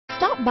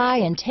Stop by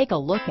and take a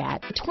look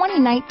at the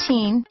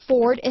 2019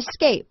 Ford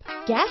Escape.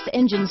 Gas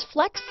engines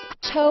flex,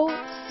 tow,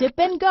 sip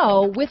and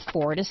go with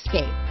Ford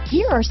Escape.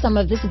 Here are some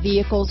of this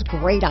vehicle's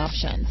great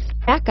options: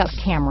 backup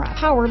camera,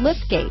 power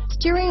liftgate,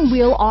 steering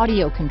wheel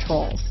audio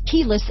controls,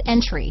 keyless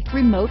entry,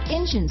 remote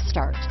engine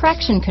start,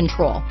 traction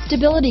control,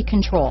 stability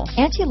control,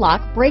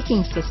 anti-lock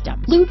braking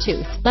system,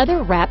 Bluetooth,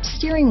 leather-wrapped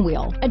steering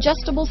wheel,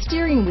 adjustable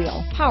steering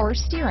wheel, power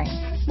steering,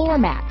 floor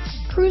mats,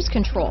 cruise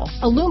control,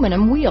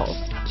 aluminum wheels,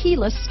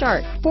 keyless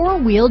start,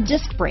 four-wheel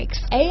disc brakes,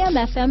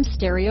 AM/FM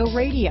stereo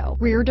radio,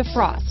 rear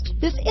defrost.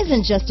 This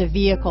isn't just a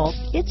vehicle,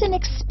 it's an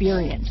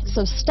experience.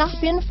 So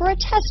stop in for a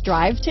test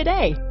drive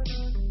today.